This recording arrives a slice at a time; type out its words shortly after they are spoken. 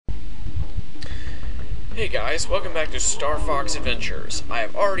Hey guys, welcome back to StarFox Adventures. I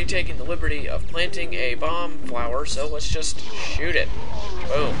have already taken the liberty of planting a bomb flower, so let's just shoot it.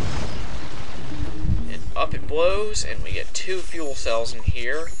 Boom. And up it blows, and we get 2 fuel cells in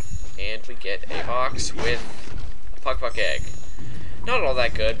here, and we get a box with a puck egg. Not all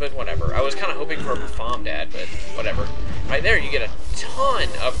that good, but whatever. I was kind of hoping for a Bombad, but whatever. Right there, you get a ton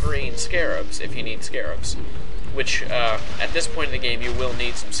of green scarabs, if you need scarabs. Which, at this point in the game, you will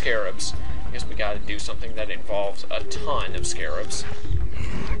need some scarabs. Because we gotta do something that involves a ton of scarabs.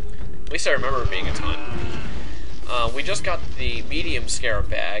 At least I remember it being a ton. We just got the medium scarab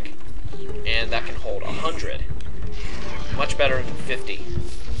bag, and that can hold 100. Much better than 50.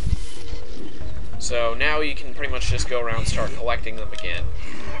 So now you can pretty much just go around and start collecting them again.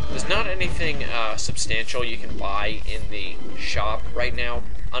 There's not anything substantial you can buy in the shop right now.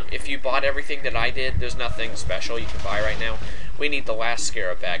 If you bought everything that I did, there's nothing special you can buy right now. We need the last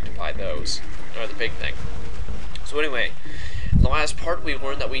scarab bag to buy those, or the big thing. So anyway, in the last part we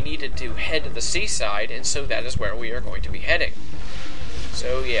learned that we needed to head to the seaside, and so that is where we are going to be heading.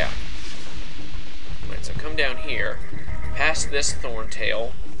 So yeah. Right, so come down here, past this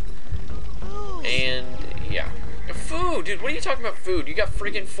thorntail, and yeah. Food! Dude, what are you talking about food? You got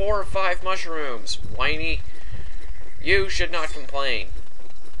freaking 4 or 5 mushrooms, whiny. You should not complain.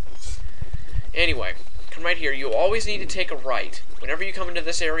 Anyway, come right here. You always need to take a right. Whenever you come into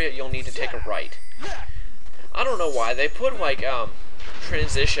this area, you'll need to take a right. I don't know why. They put, like,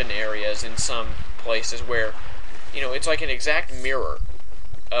 transition areas in some places where, you know, it's like an exact mirror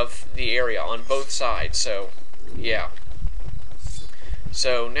of the area on both sides. So, yeah.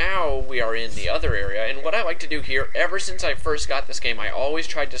 So, now we are in the other area. And what I like to do here, ever since I first got this game, I always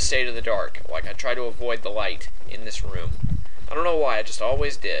tried to stay to the dark. Like, I try to avoid the light in this room. I don't know why. I just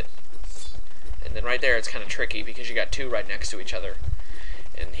always did. And then right there, it's kind of tricky because you got 2 right next to each other.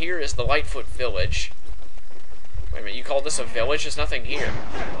 And here is the Lightfoot Village. Wait a minute, you call this a village? There's nothing here.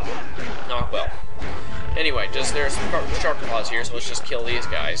 Oh, well. Anyway, there's some sharp claws here, so let's just kill these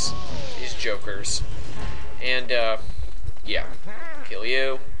guys. These jokers. And, yeah. Kill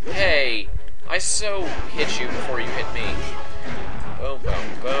you. Hey! I so hit you before you hit me. Boom,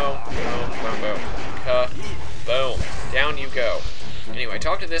 boom, boom, boom, boom, boom. Boom. Down you go. Anyway,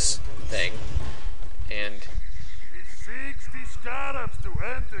 talk to this thing. And 60 scarabs to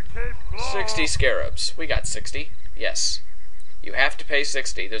enter Cape Claw. 60 scarabs. We got 60. Yes. You have to pay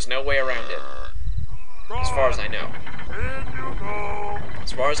 60. There's no way around it. As far as I know. In you go.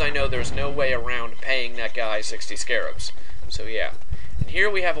 As far as I know, there's no way around paying that guy 60 scarabs. So yeah. And here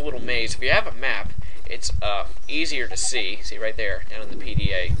we have a little maze. If you have a map, it's easier to see. See right there, down in the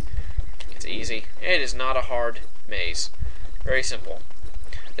PDA. It's easy. It is not a hard maze. Very simple.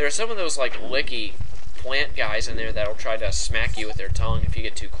 There are some of those like licky plant guys in there that'll try to smack you with their tongue if you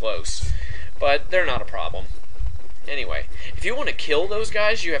get too close. But they're not a problem. Anyway, if you want to kill those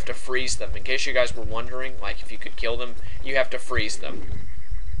guys, you have to freeze them. In case you guys were wondering, like if you could kill them, you have to freeze them.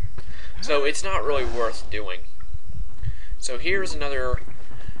 So it's not really worth doing. So here's another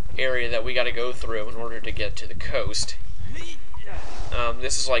area that we got to go through in order to get to the coast.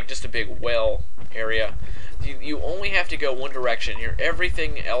 This is like just a big well area. You only have to go one direction here.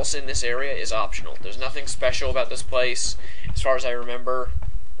 Everything else in this area is optional. There's nothing special about this place, as far as I remember.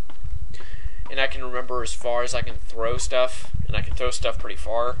 And I can remember as far as I can throw stuff. And I can throw stuff pretty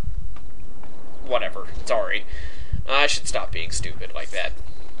far. Whatever. Sorry. I should stop being stupid like that.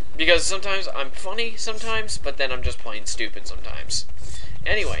 Because sometimes I'm funny sometimes, but then I'm just plain stupid sometimes.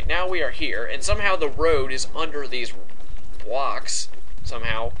 Anyway, now we are here. And somehow the road is under these blocks.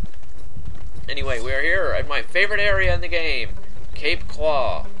 Somehow. Anyway, we are here at my favorite area in the game, Cape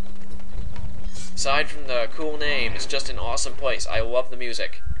Claw. Aside from the cool name, it's just an awesome place. I love the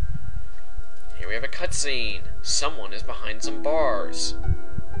music. Here we have a cutscene. Someone is behind some bars.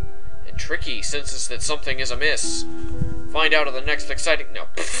 And Tricky senses that something is amiss. Find out in the next exciting... No.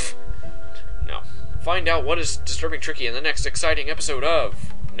 Pfft. No. Find out what is disturbing Tricky in the next exciting episode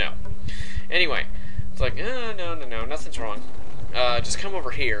of... No. Anyway, it's like, no, nothing's wrong. Just come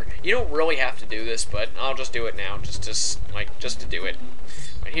over here. You don't really have to do this, but I'll just do it now, just to do it.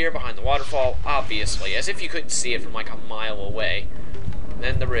 Right here, behind the waterfall, obviously, as if you couldn't see it from like a mile away.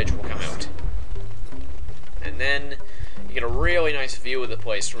 Then the ridge will come out. And then you get a really nice view of the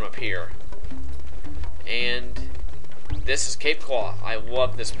place from up here. And this is Cape Claw. I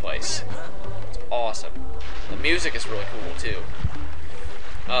love this place. It's awesome. The music is really cool, too.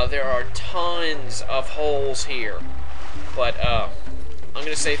 There are tons of holes here. But, I'm going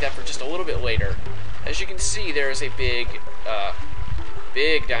to save that for just a little bit later. As you can see, there is a big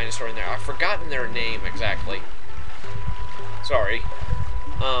dinosaur in there. I've forgotten their name exactly. Sorry.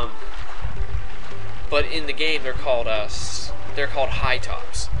 But but in the game they're called high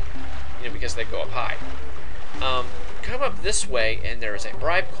tops, you know, because they go up high. Come up this way, and there is a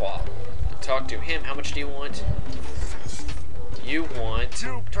bribe claw. Talk to him. How much do you want? You want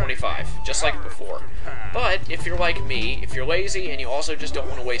 25, just like before. But if you're like me, if you're lazy and you also just don't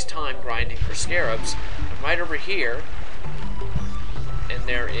want to waste time grinding for scarabs, I'm right over here, and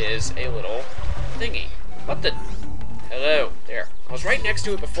there is a little thingy. What the? Hello, there. I was right next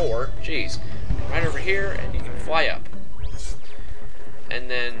to it before. Jeez. Right over here, and you can fly up. And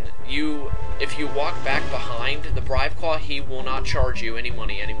then if you walk back behind the bribe claw, he will not charge you any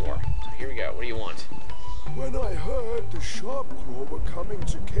money anymore. So here we go. What do you want? When I heard the Sharp Claw were coming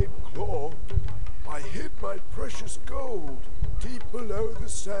to Cape Claw, I hid my precious gold deep below the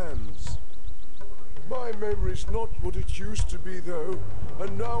sands. My memory's not what it used to be, though,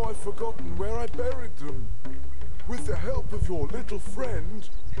 and now I've forgotten where I buried them. With the help of your little friend,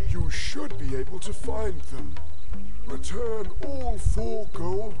 you should be able to find them. Return all 4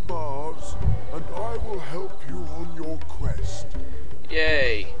 gold bars, and I will help you on your quest.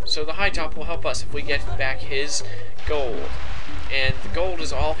 Yay. So the high top will help us if we get back his gold. And the gold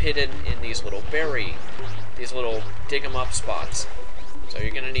is all hidden in these little dig 'em up spots. So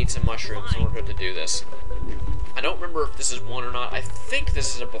you're going to need some mushrooms in order to do this. I don't remember if this is one or not. I think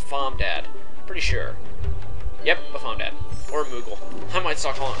this is a Bafomdad. Pretty sure. Yep, Bafomdad. Or a Moogle. I might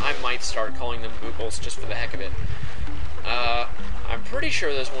start calling them Moogles just for the heck of it. I'm pretty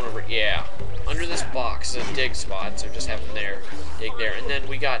sure there's one over... Yeah. Under this box is a dig spot, so just have them there. Dig there. And then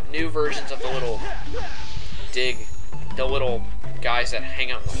we got new versions of the little guys that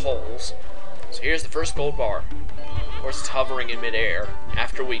hang out in the holes. So here's the first gold bar. Of course, it's hovering in midair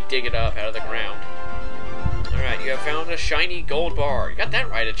after we dig it up out of the ground. Alright, you have found a shiny gold bar. You got that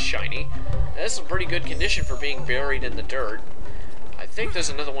right, it's shiny. That's some pretty good condition for being buried in the dirt. I think there's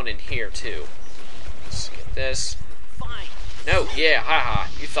another one in here, too. Let's get this. No, yeah, haha.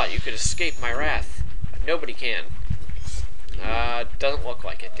 You thought you could escape my wrath. But nobody can. Doesn't look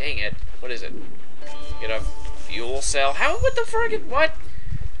like it. Dang it. What is it? Get a fuel cell. What the friggin', what?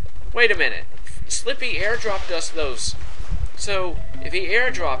 Wait a minute. Slippy airdropped us those. So, if he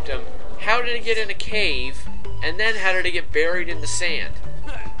airdropped them, how did he get in a cave, and then how did he get buried in the sand?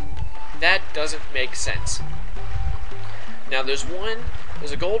 That doesn't make sense. Now, there's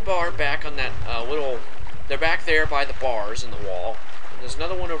a gold bar back on that they're back there by the bars in the wall. And there's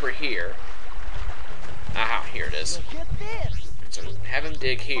another one over here. Aha, here it is. So have him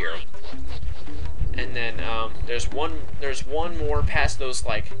dig here. And then there's one more past those,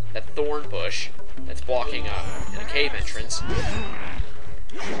 like, that thorn bush that's blocking a cave entrance.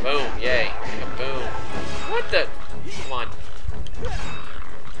 Boom, yay. Boom. What the? Come on.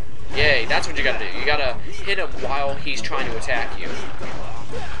 Yay, that's what you gotta do. You gotta hit him while he's trying to attack you.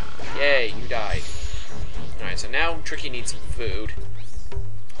 Yay, you died. Alright, so now Tricky needs some food.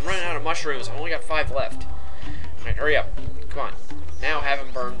 I'm running out of mushrooms. I've only got 5 left. Alright, hurry up. Come on. Now have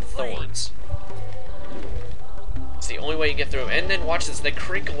him burn the thorns. It's the only way you get through them. And then watch this. They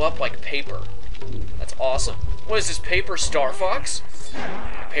crinkle up like paper. That's awesome. What is this, paper StarFox?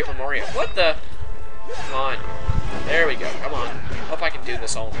 Paper Mario. What the? Come on. There we go. Come on. Hope I can do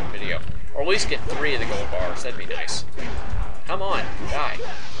this all in one video. Or at least get 3 of the gold bars. That'd be nice. Come on. Die.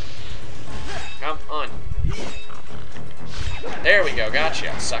 Come on. There we go.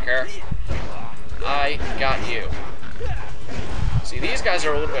 Gotcha, sucker. I got you. See, these guys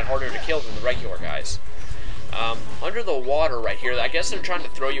are a little bit harder to kill than the regular guys. Under the water right here, I guess they're trying to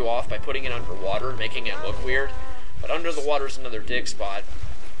throw you off by putting it underwater, making it look weird. But under the water is another dig spot.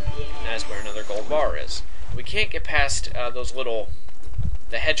 And that's where another gold bar is. We can't get past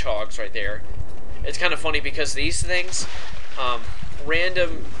the hedgehogs right there. It's kind of funny because these things,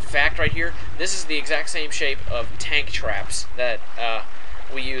 random fact right here, this is the exact same shape of tank traps that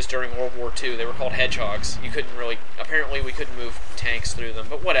we used during World War II. They were called hedgehogs. Apparently we couldn't move tanks through them,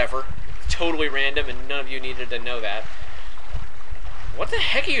 but whatever. Totally random, and none of you needed to know that. What the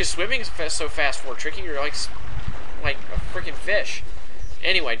heck are you swimming so fast for, Tricky? You're like a freaking fish.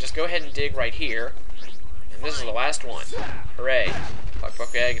 Anyway, just go ahead and dig right here. And this is the last one. Hooray.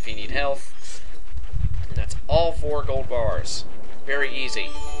 Buck egg if you need health. And that's all 4 gold bars. Very easy.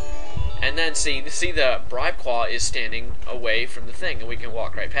 And then see the bribe claw is standing away from the thing, and we can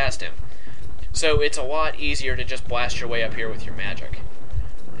walk right past him. So it's a lot easier to just blast your way up here with your magic.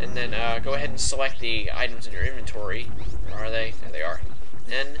 And then go ahead and select the items in your inventory. Where are they? There they are.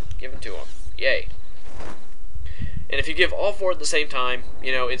 And give them to him. Yay. And if you give all 4 at the same time,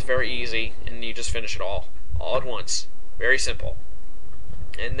 you know, it's very easy, and you just finish it all at once. Very simple.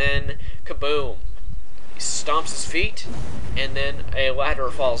 And then, kaboom. He stomps his feet, and then a ladder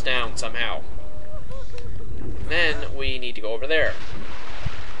falls down somehow. we need to go over there.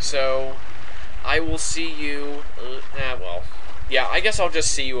 So, I will see you, well, yeah, I guess I'll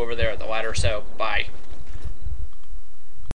just see you over there at the ladder, so bye.